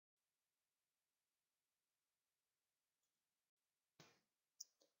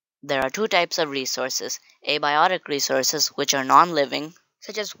There are two types of resources: abiotic resources, which are non living,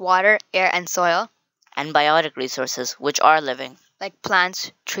 such as water, air, and soil, and biotic resources, which are living. like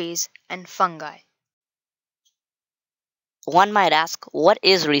plants, trees, and fungi. One might ask, what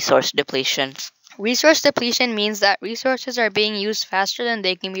is resource depletion? Resource depletion means that resources are being used faster than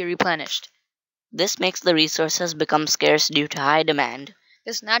they can be replenished. This makes the resources become scarce due to high demand.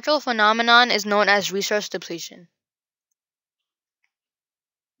 This natural phenomenon is known as resource depletion.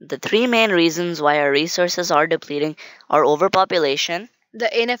 The three main reasons why our resources are depleting are overpopulation, The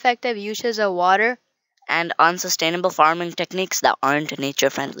ineffective uses of water, and unsustainable farming techniques that aren't nature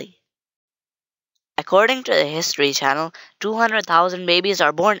friendly. According to the History Channel, 200,000 babies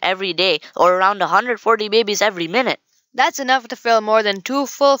are born every day, or around 140 babies every minute. that's enough to fill more than 2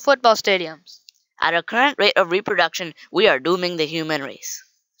 full football stadiums. At our current rate of reproduction, we are dooming the human race.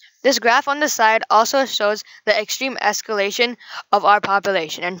 This graph on the side also shows the extreme escalation of our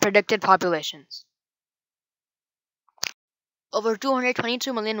population and predicted populations. Over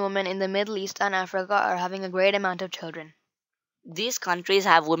 222 million women in the Middle East and Africa are having a great amount of children. These countries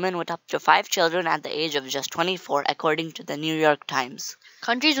have women with up to 5 children at the age of just 24, according to the New York Times.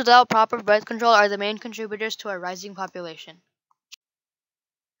 Countries without proper birth control are the main contributors to our rising population.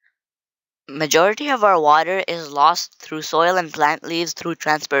 Majority of our water is lost through soil and plant leaves through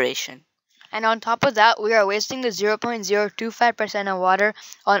transpiration. And on top of that, we are wasting the 0.025% of water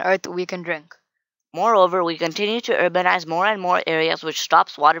on Earth we can drink. Moreover, we continue to urbanize more and more areas, which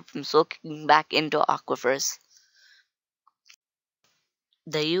stops water from soaking back into aquifers.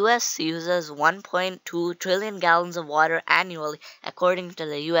 The US uses 1.2 trillion gallons of water annually, according to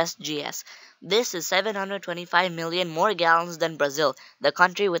the USGS. This is 725 million more gallons than Brazil, the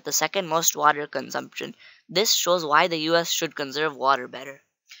country with the second most water consumption. This shows why the US should conserve water better.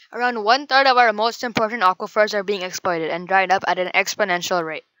 Around one-third of our most important aquifers are being exploited and dried up at an exponential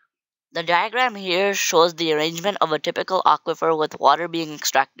rate. The diagram here shows the arrangement of a typical aquifer with water being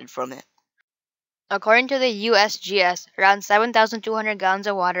extracted from it. According to the USGS, around 7,200 gallons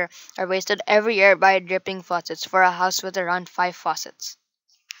of water are wasted every year by dripping faucets for a house with around 5 faucets.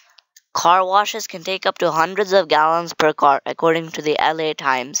 Car washes can take up to hundreds of gallons per car, according to the LA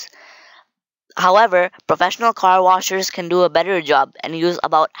Times. However, professional car washers can do a better job and use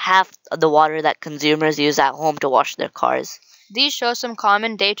about half of the water that consumers use at home to wash their cars. These show some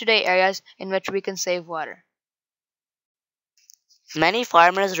common day-to-day areas in which we can save water. Many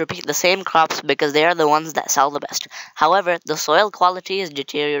farmers repeat the same crops because they are the ones that sell the best. However, the soil quality is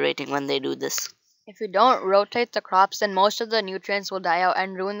deteriorating when they do this. If we don't rotate the crops, then most of the nutrients will die out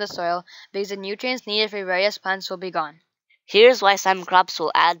and ruin the soil because the nutrients needed for various plants will be gone. Here's why some crops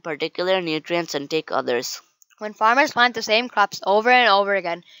will add particular nutrients and take others. When farmers plant the same crops over and over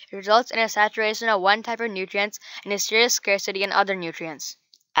again, it results in a saturation of one type of nutrients and a serious scarcity in other nutrients.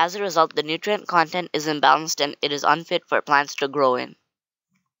 As a result, the nutrient content is imbalanced and it is unfit for plants to grow in.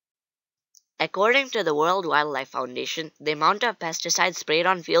 According to the World Wildlife Foundation, the amount of pesticides sprayed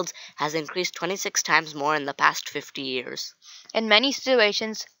on fields has increased 26 times more in the past 50 years. In many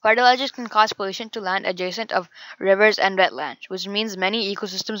situations, fertilizers can cause pollution to land adjacent of rivers and wetlands, which means many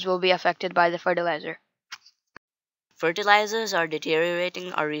ecosystems will be affected by the fertilizer. Fertilizers are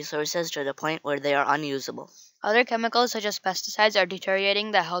deteriorating our resources to the point where they are unusable. Other chemicals such as pesticides are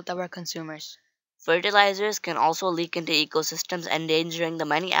deteriorating the health of our consumers. Fertilizers can also leak into ecosystems, endangering the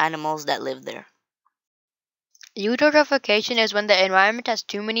many animals that live there. Eutrophication is when the environment has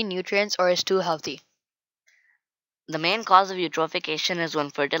too many nutrients or is too healthy. The main cause of eutrophication is when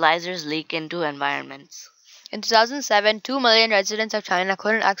fertilizers leak into environments. In 2007, 2 million residents of China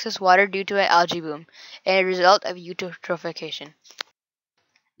couldn't access water due to an algae bloom, a result of eutrophication.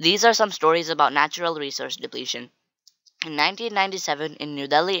 These are some stories about natural resource depletion. In 1997, in New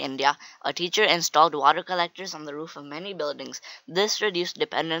Delhi, India, a teacher installed water collectors on the roof of many buildings. This reduced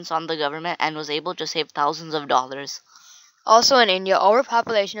dependence on the government and was able to save thousands of dollars. Also in India,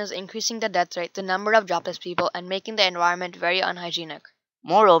 overpopulation is increasing the death rate, the number of jobless people, and making the environment very unhygienic.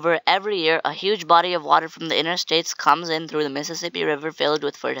 Moreover, every year, a huge body of water from the interstates comes in through the Mississippi River filled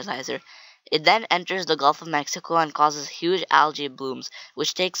with fertilizer. It then enters the Gulf of Mexico and causes huge algae blooms,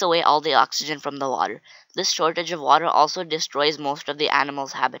 which takes away all the oxygen from the water. This shortage of water also destroys most of the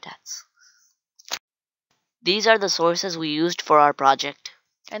animals' habitats. These are the sources we used for our project.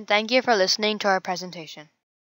 And thank you for listening to our presentation.